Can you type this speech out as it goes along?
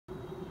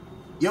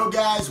Yo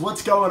guys,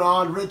 what's going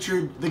on?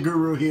 Richard the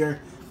Guru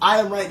here. I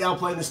am right now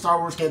playing the Star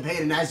Wars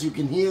campaign, and as you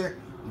can hear,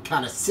 I'm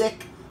kind of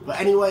sick. But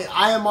anyway,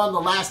 I am on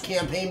the last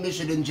campaign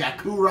mission in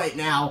Jakku right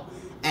now,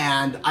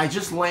 and I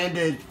just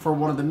landed for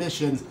one of the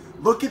missions.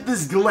 Look at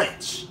this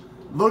glitch.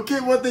 Look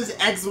at what this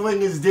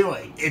X-Wing is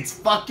doing. It's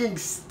fucking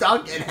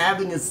stuck and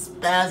having a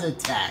spaz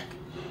attack.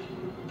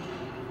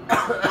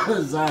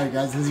 Sorry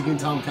guys, as you can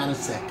tell, I'm kind of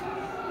sick.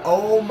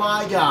 Oh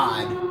my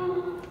god.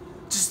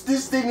 Just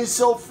this thing is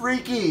so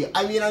freaky.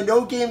 I mean, I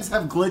know games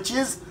have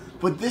glitches,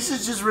 but this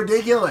is just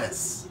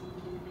ridiculous.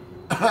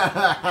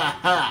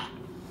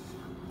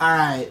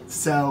 Alright,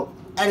 so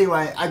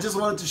anyway, I just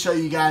wanted to show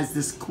you guys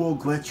this cool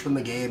glitch from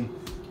the game.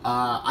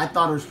 I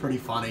thought it was pretty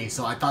funny,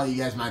 so I thought you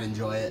guys might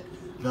enjoy it.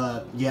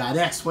 An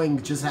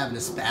X-Wing just having a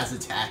spaz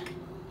attack.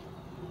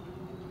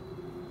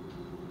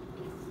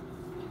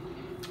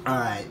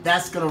 Alright,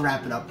 that's gonna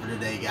wrap it up for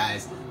today,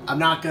 guys. I'm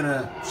not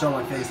gonna show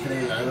my face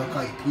today. I look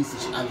like a piece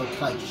of shit. I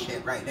look like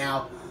shit right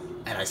now,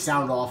 and I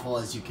sound awful,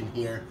 as you can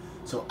hear.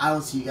 So I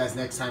will see you guys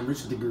next time.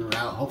 Richard the Guru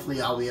out.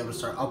 Hopefully I'll be able to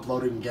start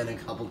uploading again in a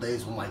couple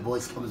days when my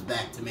voice comes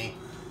back to me.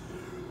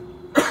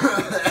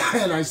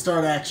 And I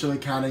start actually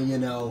kind of, you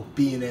know,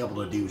 being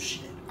able to do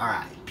shit.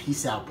 Alright,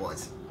 peace out,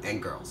 boys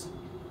and girls,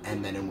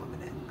 and men and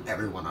women, and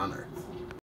everyone on Earth.